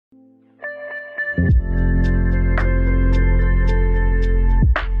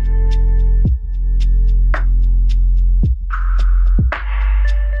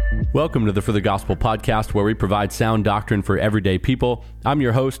Welcome to the For the Gospel podcast, where we provide sound doctrine for everyday people. I'm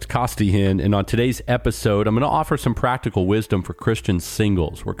your host, Costi Hinn, and on today's episode, I'm going to offer some practical wisdom for Christian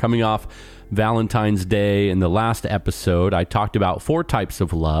singles. We're coming off Valentine's Day. In the last episode, I talked about 4 types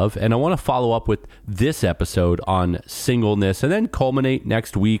of love, and I want to follow up with this episode on singleness, and then culminate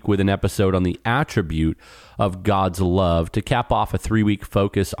next week with an episode on the attribute of God's love to cap off a 3-week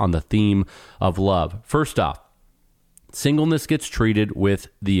focus on the theme of love. First off, singleness gets treated with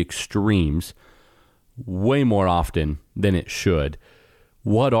the extremes way more often than it should.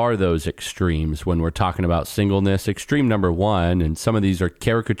 What are those extremes when we're talking about singleness? Extreme number 1, and some of these are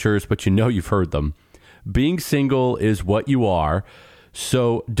caricatures, but you know you've heard them. Being single is what you are,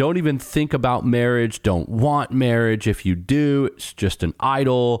 so don't even think about marriage, don't want marriage. If you do, it's just an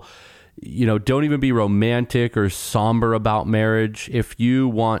idol. Don't even be romantic or somber about marriage. If you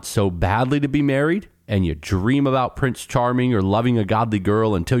want so badly to be married, and you dream about Prince Charming or loving a godly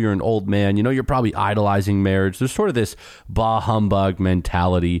girl until you're an old man, you're probably idolizing marriage. There's sort of this bah humbug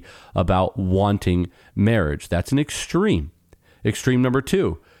mentality about wanting marriage. That's an extreme. Extreme number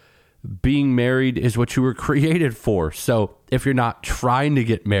 2, being married is what you were created for. So if you're not trying to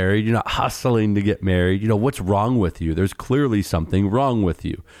get married, you're not hustling to get married, what's wrong with you? There's clearly something wrong with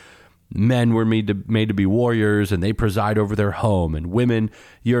you. Men were made to be warriors, and they preside over their home. And women,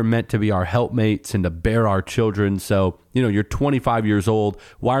 you're meant to be our helpmates and to bear our children. So, you're 25 years old.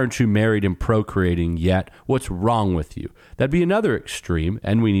 Why aren't you married and procreating yet? What's wrong with you? That'd be another extreme,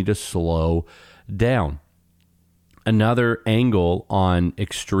 and we need to slow down. Another angle on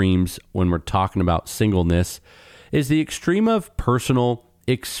extremes when we're talking about singleness is the extreme of personal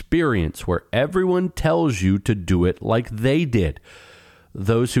experience, where everyone tells you to do it like they did.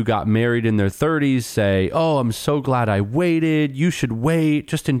 Those who got married in their 30s say, "Oh, I'm so glad I waited. You should wait.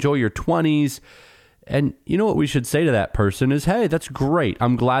 Just enjoy your 20s." And you know what we should say to that person is, "Hey, that's great.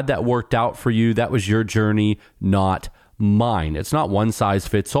 I'm glad that worked out for you. That was your journey, not mine." It's not one size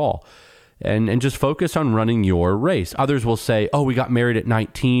fits all. And just focus on running your race. Others will say, "Oh, we got married at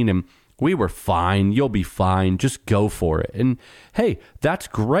 19 and we were fine. You'll be fine. Just go for it." And hey, that's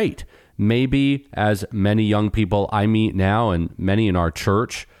great. Maybe, as many young people I meet now and many in our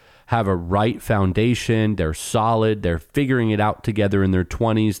church have a right foundation, they're solid, they're figuring it out together in their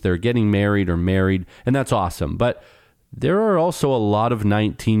 20s, they're getting married or married, and that's awesome. But there are also a lot of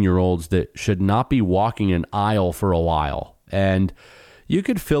 19-year-olds that should not be walking an aisle for a while. And you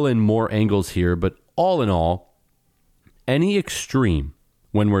could fill in more angles here, but all in all, any extreme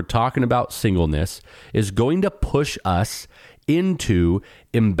when we're talking about singleness is going to push us into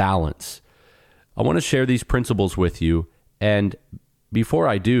imbalance. I want to share these principles with you, and before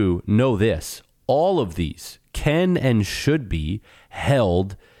I do, know this: all of these can and should be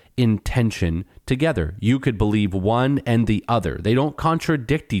held in tension together. You could believe one and the other. They don't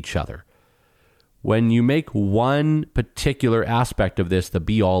contradict each other. When you make one particular aspect of this the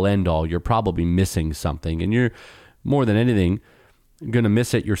be-all, end-all, you're probably missing something, and you're, more than anything, going to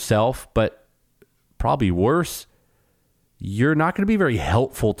miss it yourself, but probably worse, you're not going to be very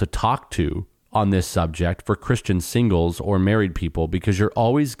helpful to talk to on this subject for Christian singles or married people, because you're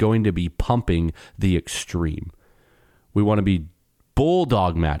always going to be pumping the extreme. We want to be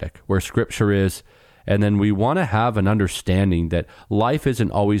bulldogmatic where Scripture is, and then we want to have an understanding that life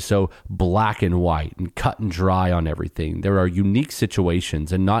isn't always so black and white and cut and dry on everything. There are unique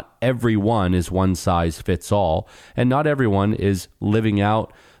situations, and not everyone is one size fits all, and not everyone is living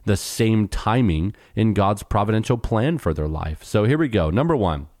out the same timing in God's providential plan for their life. So here we go. Number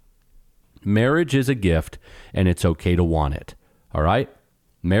 1, marriage is a gift, and it's okay to want it. All right?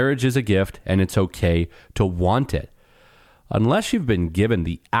 Marriage is a gift, and it's okay to want it. Unless you've been given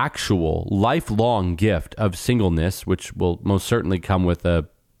the actual lifelong gift of singleness, which will most certainly come with the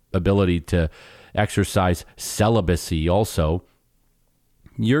ability to exercise celibacy also,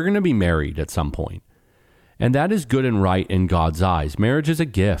 you're going to be married at some point. And that is good and right in God's eyes. Marriage is a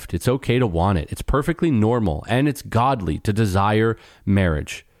gift. It's okay to want it. It's perfectly normal, and it's godly to desire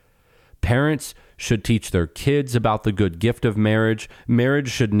marriage. Parents should teach their kids about the good gift of marriage. Marriage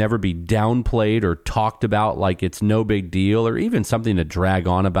should never be downplayed or talked about like it's no big deal, or even something to drag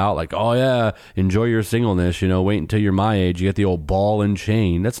on about, like, "Oh yeah, enjoy your singleness, wait until you're my age, you get the old ball and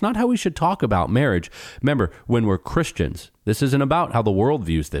chain." That's not how we should talk about marriage. Remember, when we're Christians, this isn't about how the world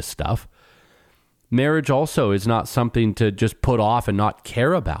views this stuff. Marriage also is not something to just put off and not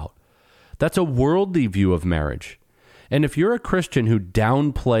care about. That's a worldly view of marriage. And if you're a Christian who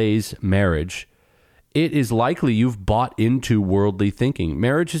downplays marriage, it is likely you've bought into worldly thinking.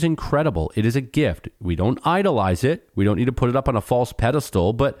 Marriage is incredible. It is a gift. We don't idolize it. We don't need to put it up on a false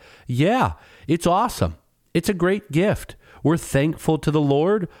pedestal. But yeah, it's awesome. It's a great gift. We're thankful to the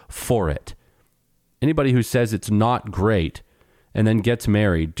Lord for it. Anybody who says it's not great and then gets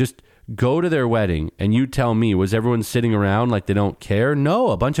married, just go to their wedding and you tell me, was everyone sitting around like they don't care?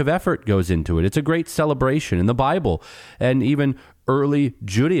 No, a bunch of effort goes into it. It's a great celebration in the Bible and even early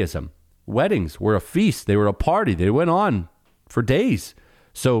Judaism. Weddings were a feast. They were a party. They went on for days.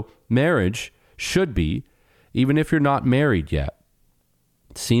 So marriage should be, even if you're not married yet,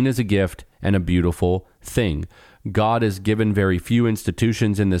 seen as a gift and a beautiful thing. God has given very few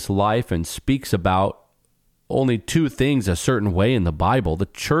institutions in this life and speaks about only two things a certain way in the Bible, the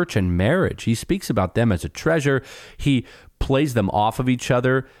church and marriage. He speaks about them as a treasure. He plays them off of each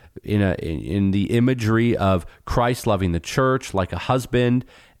other in the imagery of Christ loving the church like a husband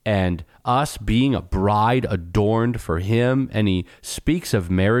and us being a bride adorned for him. And he speaks of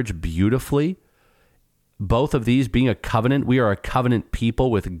marriage beautifully. Both of these being a covenant. We are a covenant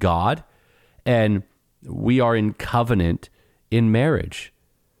people with God, and we are in covenant in marriage.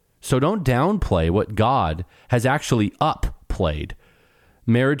 So don't downplay what God has actually upplayed.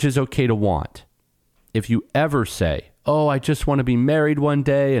 Marriage is okay to want. If you ever say, oh, I just want to be married one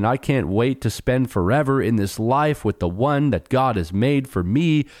day and I can't wait to spend forever in this life with the one that God has made for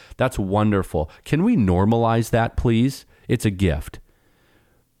me, that's wonderful. Can we normalize that, please? It's a gift.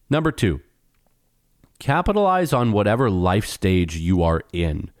 Number 2, capitalize on whatever life stage you are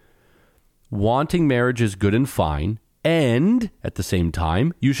in. Wanting marriage is good and fine, and at the same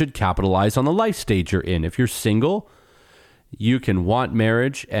time, you should capitalize on the life stage you're in. If you're single, you can want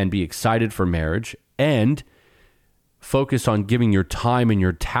marriage and be excited for marriage and focus on giving your time and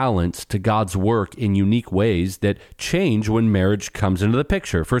your talents to God's work in unique ways that change when marriage comes into the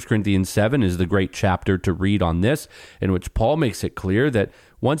picture. 1 Corinthians 7 is the great chapter to read on this, in which Paul makes it clear that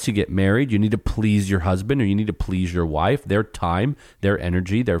once you get married, you need to please your husband or you need to please your wife. Their time, their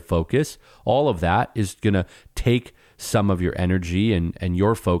energy, their focus, all of that is going to take some of your energy and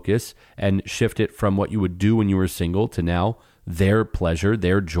your focus and shift it from what you would do when you were single to now their pleasure,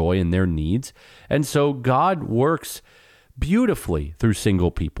 their joy, and their needs. And so God works beautifully through single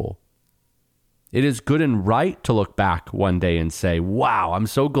people. It is good and right to look back one day and say, wow, I'm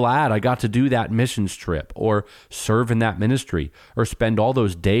so glad I got to do that missions trip or serve in that ministry or spend all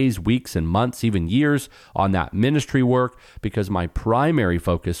those days, weeks, and months, even years on that ministry work because my primary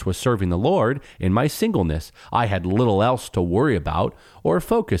focus was serving the Lord in my singleness. I had little else to worry about or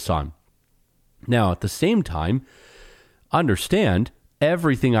focus on. Now, at the same time, understand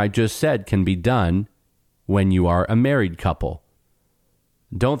everything I just said can be done when you are a married couple.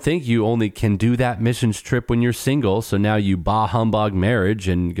 Don't think you only can do that missions trip when you're single, so now you bah humbug marriage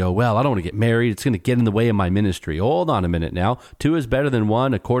and go, well, I don't want to get married. It's going to get in the way of my ministry. Hold on a minute now. 2 is better than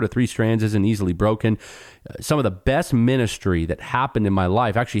 1. A cord of 3 strands isn't easily broken. Some of the best ministry that happened in my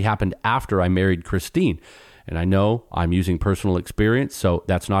life actually happened after I married Christine. And I know I'm using personal experience, so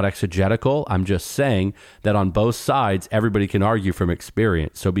that's not exegetical. I'm just saying that on both sides, everybody can argue from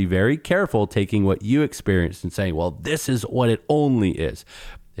experience. So be very careful taking what you experienced and saying, well, this is what it only is.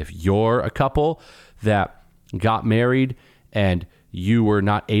 If you're a couple that got married and you were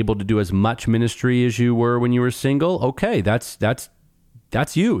not able to do as much ministry as you were when you were single, okay, that's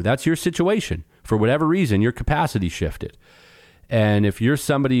you. That's your situation. For whatever reason, your capacity shifted. And if you're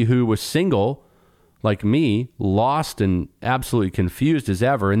somebody who was single like me, lost and absolutely confused as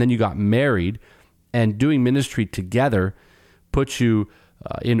ever, and then you got married, and doing ministry together puts you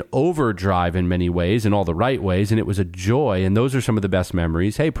in overdrive in many ways, in all the right ways, and it was a joy, and those are some of the best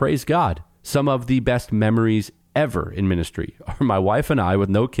memories. Hey, praise God. Some of the best memories ever in ministry are my wife and I with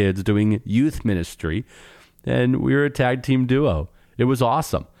no kids doing youth ministry, and we were a tag team duo. It was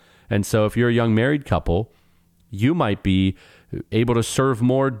awesome. And so if you're a young married couple, you might be able to serve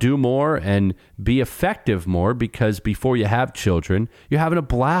more, do more, and be effective more because before you have children, you're having a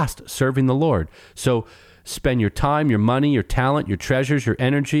blast serving the Lord. So spend your time, your money, your talent, your treasures, your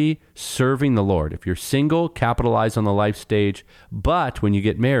energy serving the Lord. If you're single, capitalize on the life stage. But when you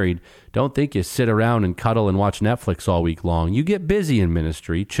get married, don't think you sit around and cuddle and watch Netflix all week long. You get busy in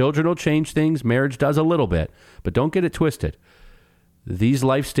ministry. Children will change things. Marriage does a little bit. But don't get it twisted. These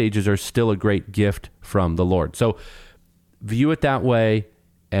life stages are still a great gift from the Lord. So view it that way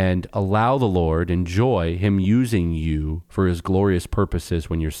and allow the Lord, enjoy Him using you for His glorious purposes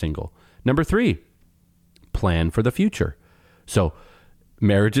when you're single. Number 3, plan for the future. So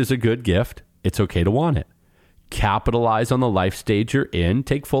marriage is a good gift. It's okay to want it. Capitalize on the life stage you're in.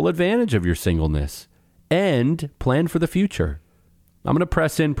 Take full advantage of your singleness and plan for the future. I'm going to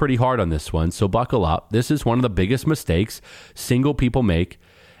press in pretty hard on this one, so buckle up. This is one of the biggest mistakes single people make.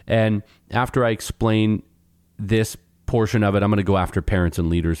 And after I explain this portion of it, I'm going to go after parents and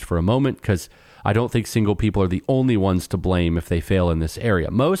leaders for a moment, because I don't think single people are the only ones to blame if they fail in this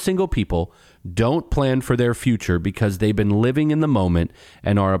area. Most single people don't plan for their future because they've been living in the moment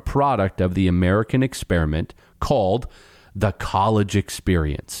and are a product of the American experiment called the college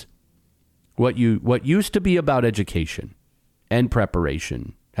experience. What used to be about education and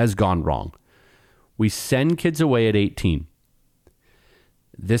preparation has gone wrong. We send kids away at 18.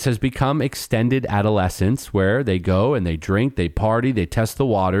 This has become extended adolescence, where they go and they drink, they party, they test the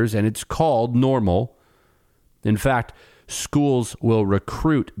waters, and it's called normal. In fact, schools will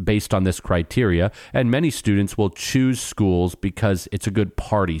recruit based on this criteria, and many students will choose schools because it's a good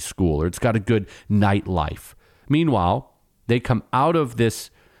party school or it's got a good nightlife. Meanwhile, they come out of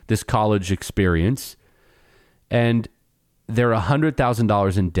this college experience and they're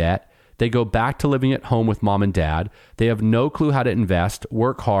 $100,000 in debt. They go back to living at home with mom and dad. They have no clue how to invest,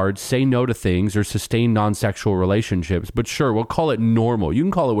 work hard, say no to things, or sustain non-sexual relationships. But sure, we'll call it normal. You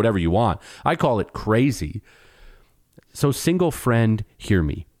can call it whatever you want. I call it crazy. So single friend, hear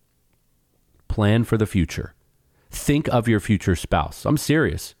me. Plan for the future. Think of your future spouse. I'm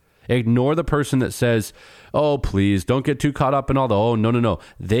serious. Ignore the person that says, oh, please, don't get too caught up in all the, oh, no.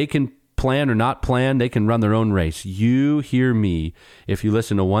 They can plan or not plan, they can run their own race. You hear me if you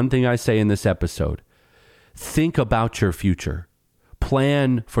listen to one thing I say in this episode. Think about your future.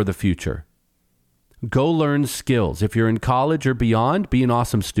 Plan for the future. Go learn skills. If you're in college or beyond, be an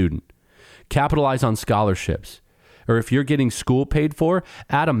awesome student. Capitalize on scholarships. Or if you're getting school paid for,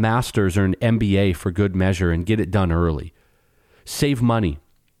 add a master's or an MBA for good measure and get it done early. Save money.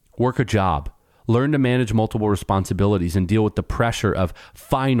 Work a job. Learn to manage multiple responsibilities and deal with the pressure of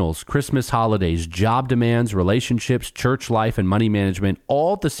finals, Christmas holidays, job demands, relationships, church life, and money management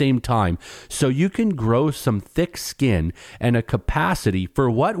all at the same time, so you can grow some thick skin and a capacity for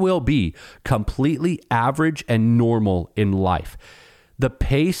what will be completely average and normal in life. The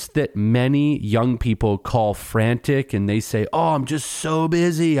pace that many young people call frantic, and they say, oh, I'm just so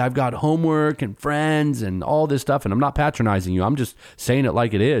busy. I've got homework and friends and all this stuff. And I'm not patronizing you. I'm just saying it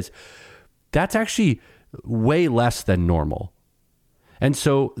like it is. That's actually way less than normal. And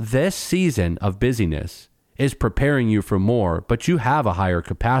so this season of busyness is preparing you for more, but you have a higher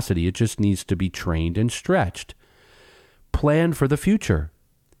capacity. It just needs to be trained and stretched. Plan for the future.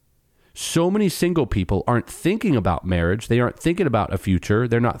 So many single people aren't thinking about marriage. They aren't thinking about a future.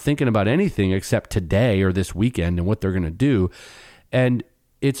 They're not thinking about anything except today or this weekend and what they're going to do. And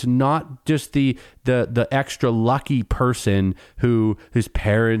it's not just the extra lucky person whose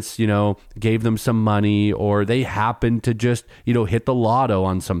parents, gave them some money, or they happen to just, hit the lotto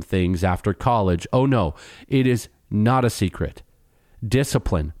on some things after college. Oh no, it is not a secret.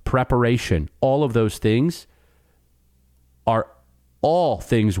 Discipline, preparation, all of those things are all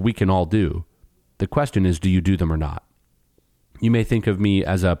things we can all do. The question is, do you do them or not? You may think of me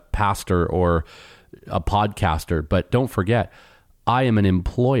as a pastor or a podcaster, but don't forget, I am an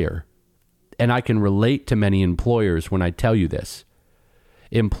employer, and I can relate to many employers when I tell you this.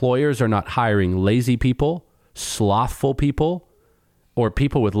 Employers are not hiring lazy people, slothful people, or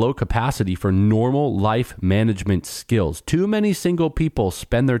people with low capacity for normal life management skills. Too many single people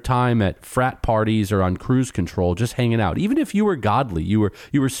spend their time at frat parties or on cruise control just hanging out. Even if you were godly, you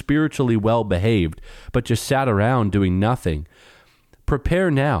were spiritually well behaved, but just sat around doing nothing. Prepare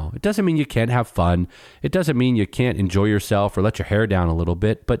now. It doesn't mean you can't have fun. It doesn't mean you can't enjoy yourself or let your hair down a little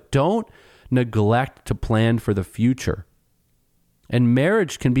bit, but don't neglect to plan for the future. And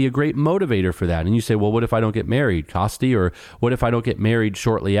marriage can be a great motivator for that. And you say, well, what if I don't get married, Costi? Or what if I don't get married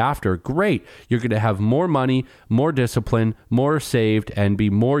shortly after? Great. You're going to have more money, more discipline, more saved, and be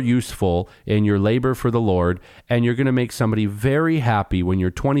more useful in your labor for the Lord. And you're going to make somebody very happy when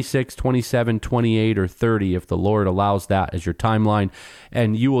you're 26, 27, 28, or 30, if the Lord allows that as your timeline.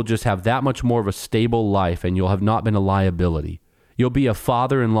 And you will just have that much more of a stable life, and you'll have not been a liability. You'll be a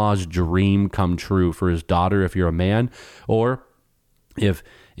father-in-law's dream come true for his daughter if you're a man, or if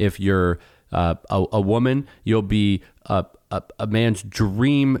you're a woman, you'll be a man's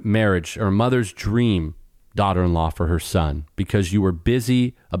dream marriage or a mother's dream daughter-in-law for her son, because you were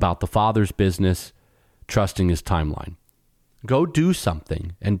busy about the father's business, trusting his timeline. Go do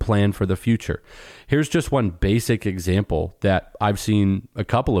something and plan for the future. Here's just one basic example that I've seen a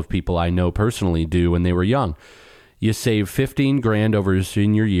couple of people I know personally do when they were young. You save $15,000 over your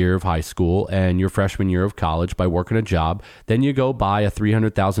senior year of high school and your freshman year of college by working a job. Then you go buy a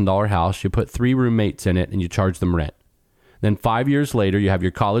 $300,000 house. You put 3 roommates in it and you charge them rent. Then 5 years later, you have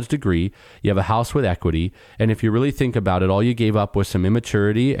your college degree, you have a house with equity, and if you really think about it, all you gave up was some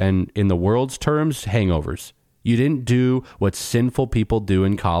immaturity and, in the world's terms, hangovers. You didn't do what sinful people do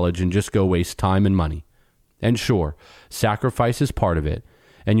in college and just go waste time and money. And sure, sacrifice is part of it,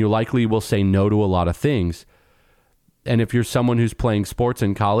 and you likely will say no to a lot of things. And if you're someone who's playing sports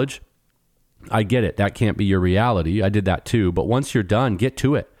in college, I get it. That can't be your reality. I did that too. But once you're done, get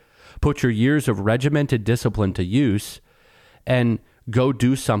to it. Put your years of regimented discipline to use and go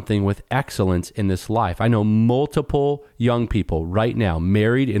do something with excellence in this life. I know multiple young people right now,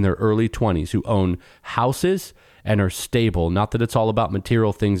 married in their early 20s, who own houses and are stable. Not that it's all about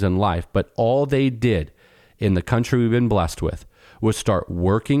material things in life, but all they did in the country we've been blessed with was start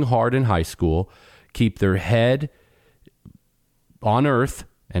working hard in high school, keep their head on earth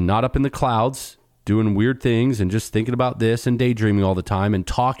and not up in the clouds, doing weird things and just thinking about this and daydreaming all the time and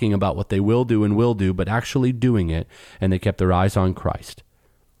talking about what they will do, but actually doing it. And they kept their eyes on Christ.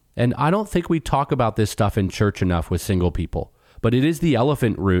 And I don't think we talk about this stuff in church enough with single people, but it is the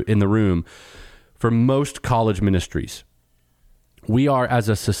elephant in the room for most college ministries. We are, as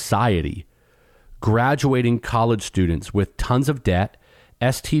a society, graduating college students with tons of debt,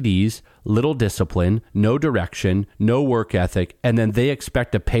 STDs, little discipline, no direction, no work ethic, and then they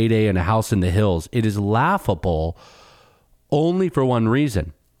expect a payday and a house in the hills. It is laughable only for one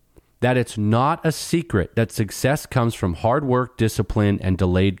reason, that it's not a secret that success comes from hard work, discipline, and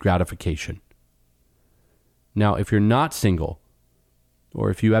delayed gratification. Now, if you're not single, or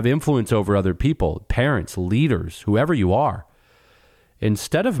if you have influence over other people, parents, leaders, whoever you are,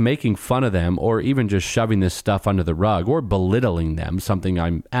 instead of making fun of them or even just shoving this stuff under the rug or belittling them, something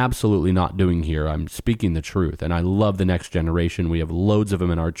I'm absolutely not doing here, I'm speaking the truth. And I love the next generation. We have loads of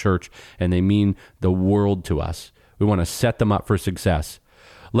them in our church, and they mean the world to us. We want to set them up for success.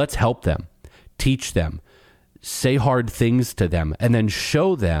 Let's help them, teach them, say hard things to them, and then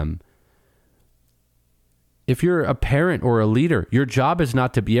show them. If you're a parent or a leader, your job is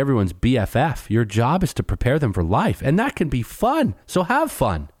not to be everyone's BFF. Your job is to prepare them for life. And that can be fun. So have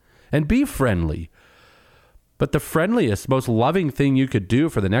fun and be friendly. But the friendliest, most loving thing you could do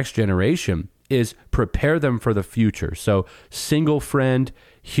for the next generation is prepare them for the future. So single friend,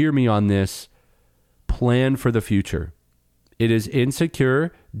 hear me on this. Plan for the future. It is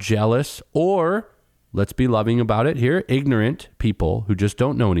insecure, jealous, or, let's be loving about it here, ignorant people who just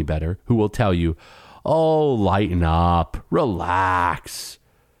don't know any better, who will tell you, oh, lighten up, relax.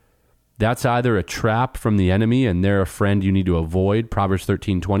 That's either a trap from the enemy and they're a friend you need to avoid. Proverbs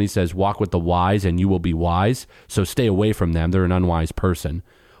 13:20 says, walk with the wise and you will be wise. So stay away from them. They're an unwise person.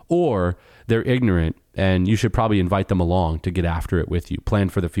 Or they're ignorant and you should probably invite them along to get after it with you. Plan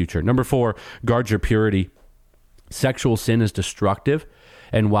for the future. Number 4, guard your purity. Sexual sin is destructive.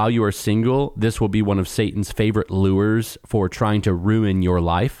 And while you are single, this will be one of Satan's favorite lures for trying to ruin your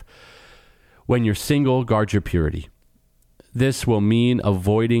life. When you're single, guard your purity. This will mean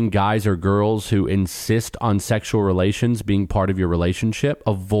avoiding guys or girls who insist on sexual relations being part of your relationship.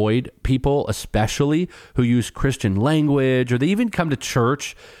 Avoid people, especially who use Christian language, or they even come to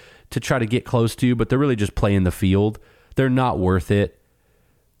church to try to get close to you, but they're really just playing the field. They're not worth it.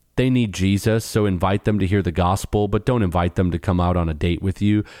 They need Jesus, so invite them to hear the gospel, but don't invite them to come out on a date with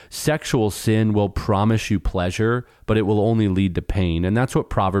you. Sexual sin will promise you pleasure, but it will only lead to pain. And that's what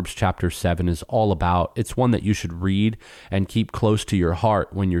Proverbs chapter 7 is all about. It's one that you should read and keep close to your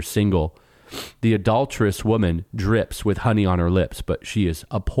heart when you're single. The adulterous woman drips with honey on her lips, but she is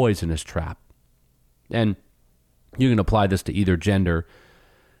a poisonous trap. And you can apply this to either gender.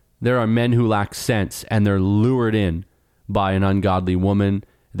 There are men who lack sense, and they're lured in by an ungodly woman.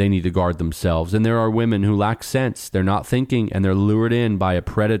 They need to guard themselves. And there are women who lack sense. They're not thinking, and they're lured in by a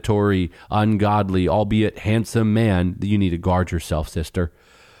predatory, ungodly, albeit handsome man. You need to guard yourself, sister.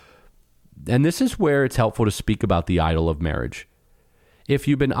 And this is where it's helpful to speak about the idol of marriage. If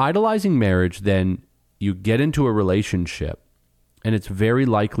you've been idolizing marriage, then you get into a relationship, and it's very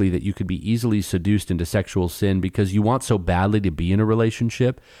likely that you could be easily seduced into sexual sin because you want so badly to be in a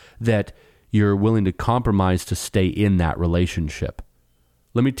relationship that you're willing to compromise to stay in that relationship.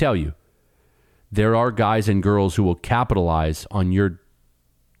 Let me tell you, there are guys and girls who will capitalize on your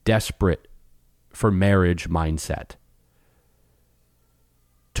desperate for marriage mindset.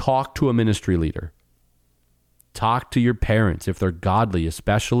 Talk to a ministry leader. Talk to your parents, if they're godly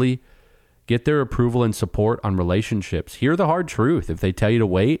especially. Get their approval and support on relationships. Hear the hard truth. If they tell you to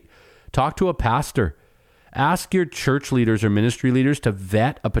wait, talk to a pastor. Ask your church leaders or ministry leaders to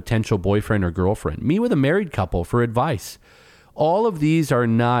vet a potential boyfriend or girlfriend. Meet with a married couple for advice. All of these are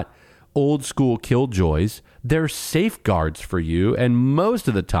not old school killjoys. They're safeguards for you. And most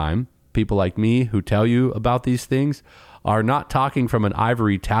of the time, people like me who tell you about these things are not talking from an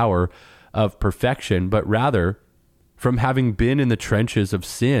ivory tower of perfection, but rather from having been in the trenches of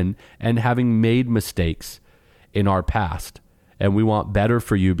sin and having made mistakes in our past. And we want better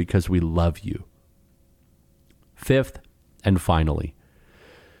for you because we love you. Fifth, and finally,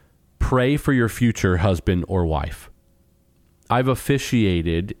 pray for your future husband or wife. I've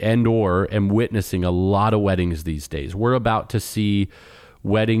officiated and or am witnessing a lot of weddings these days. We're about to see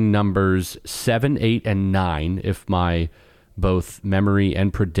wedding numbers 7, 8, and 9, if my both memory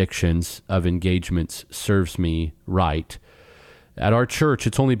and predictions of engagements serves me right. At our church,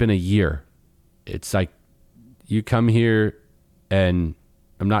 it's only been a year. It's like you come here, and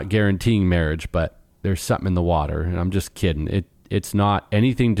I'm not guaranteeing marriage, but there's something in the water, and I'm just kidding. It's not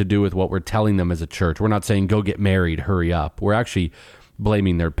anything to do with what we're telling them as a church. We're not saying, go get married, hurry up. We're actually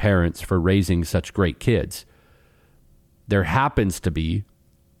blaming their parents for raising such great kids. There happens to be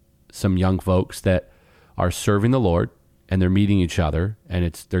some young folks that are serving the Lord, and they're meeting each other,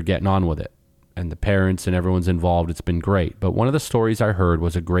 and they're getting on with it. And the parents and everyone's involved. It's been great. But one of the stories I heard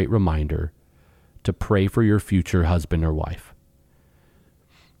was a great reminder to pray for your future husband or wife.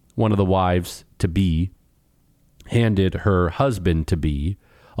 One of the wives-to-be handed her husband-to-be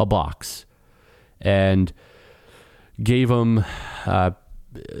a box and gave him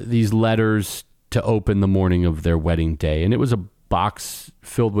these letters to open the morning of their wedding day. And it was a box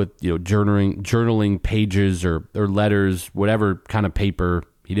filled with journaling pages or letters, whatever kind of paper.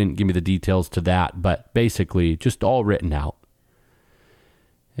 He didn't give me the details to that, but basically just all written out.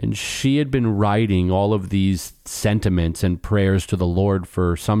 And she had been writing all of these sentiments and prayers to the Lord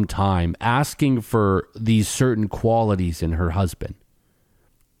for some time, asking for these certain qualities in her husband.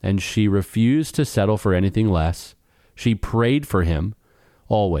 And she refused to settle for anything less. She prayed for him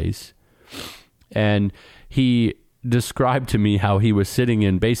always. And he described to me how he was sitting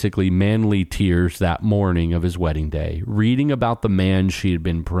in basically manly tears that morning of his wedding day, reading about the man she had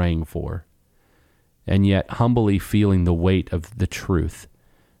been praying for, and yet humbly feeling the weight of the truth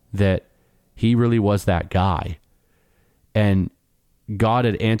that he really was that guy. And God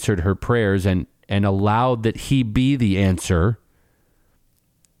had answered her prayers and allowed that he be the answer.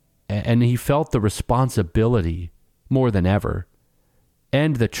 And he felt the responsibility more than ever,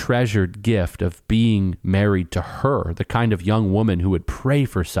 and the treasured gift of being married to her, the kind of young woman who would pray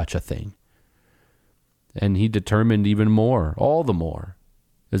for such a thing. And he determined even more, all the more,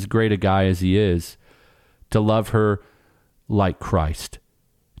 as great a guy as he is, to love her like Christ,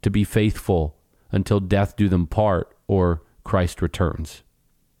 to be faithful until death do them part or Christ returns.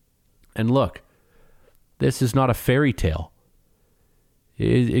 And look, this is not a fairy tale.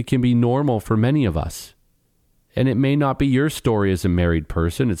 It can be normal for many of us. And it may not be your story as a married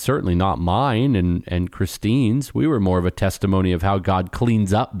person. It's certainly not mine and Christine's. We were more of a testimony of how God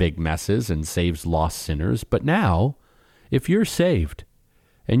cleans up big messes and saves lost sinners. But now, if you're saved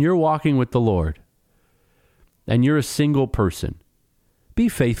and you're walking with the Lord and you're a single person, be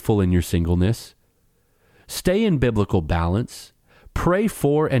faithful in your singleness. Stay in biblical balance. Pray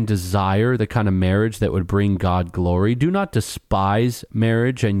for and desire the kind of marriage that would bring God glory. Do not despise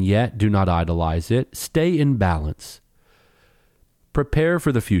marriage, and yet do not idolize it. Stay in balance. Prepare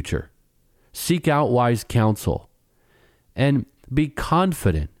for the future. Seek out wise counsel. And be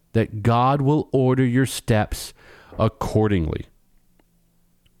confident that God will order your steps accordingly.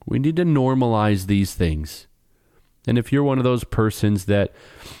 We need to normalize these things. And if you're one of those persons that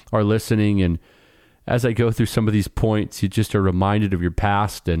are listening, and as I go through some of these points, you just are reminded of your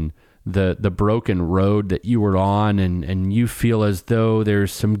past and the broken road that you were on, and you feel as though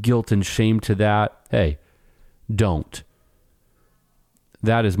there's some guilt and shame to that, hey, don't.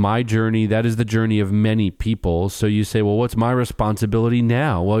 That is my journey. That is the journey of many people. So you say, well, what's my responsibility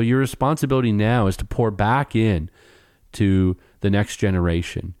now? Well, your responsibility now is to pour back in to the next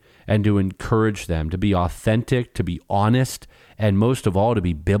generation and to encourage them to be authentic, to be honest, and most of all, to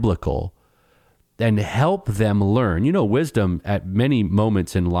be biblical, and help them learn. You know, wisdom at many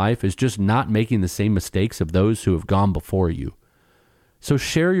moments in life is just not making the same mistakes of those who have gone before you. So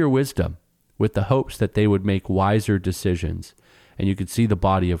share your wisdom with the hopes that they would make wiser decisions, and you could see the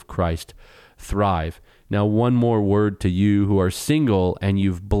body of Christ thrive. Now, one more word to you who are single and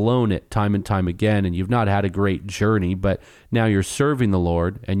you've blown it time and time again, and you've not had a great journey, but now you're serving the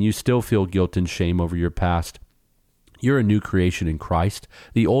Lord and you still feel guilt and shame over your past. You're a new creation in Christ.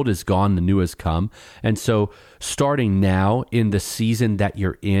 The old is gone, the new has come. And so starting now in the season that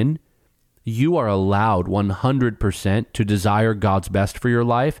you're in, you are allowed 100% to desire God's best for your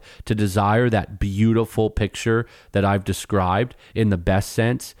life, to desire that beautiful picture that I've described in the best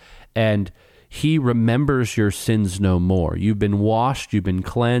sense. And He remembers your sins no more. You've been washed, you've been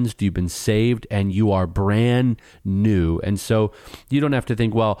cleansed, you've been saved, and you are brand new. And so you don't have to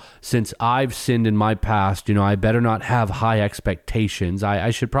think, well, since I've sinned in my past, I better not have high expectations.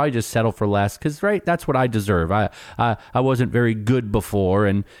 I should probably just settle for less because, right, that's what I deserve. I wasn't very good before,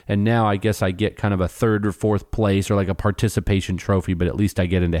 and now I guess I get kind of a third or fourth place or like a participation trophy, but at least I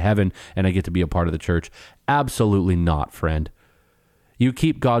get into heaven and I get to be a part of the church. Absolutely not, friend. You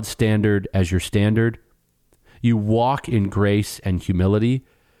keep God's standard as your standard. You walk in grace and humility,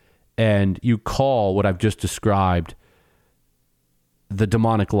 and you call what I've just described the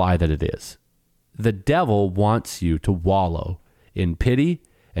demonic lie that it is. The devil wants you to wallow in pity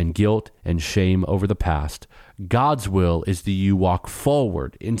and guilt and shame over the past. God's will is that you walk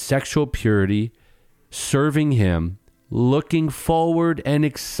forward in sexual purity, serving him, looking forward and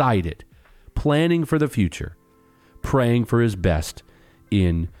excited, planning for the future, praying for his best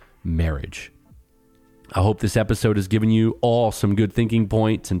in marriage. I hope this episode has given you all some good thinking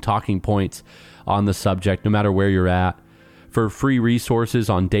points and talking points on the subject, no matter where you're at. For free resources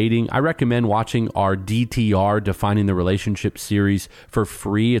on dating, I recommend watching our DTR, Defining the Relationship series, for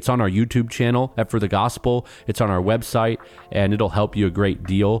free. It's on our YouTube channel at For the Gospel. It's on our website, and it'll help you a great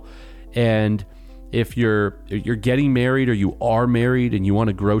deal. And if you're getting married or you are married and you want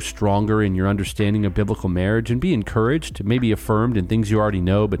to grow stronger in your understanding of biblical marriage and be encouraged, maybe affirmed in things you already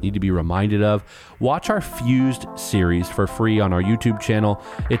know but need to be reminded of, watch our Fused series for free on our YouTube channel.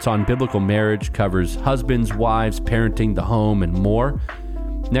 It's on biblical marriage, covers husbands, wives, parenting, the home, and more.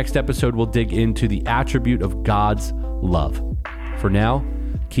 Next episode, we'll dig into the attribute of God's love. For now,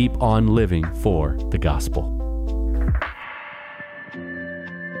 keep on living for the gospel.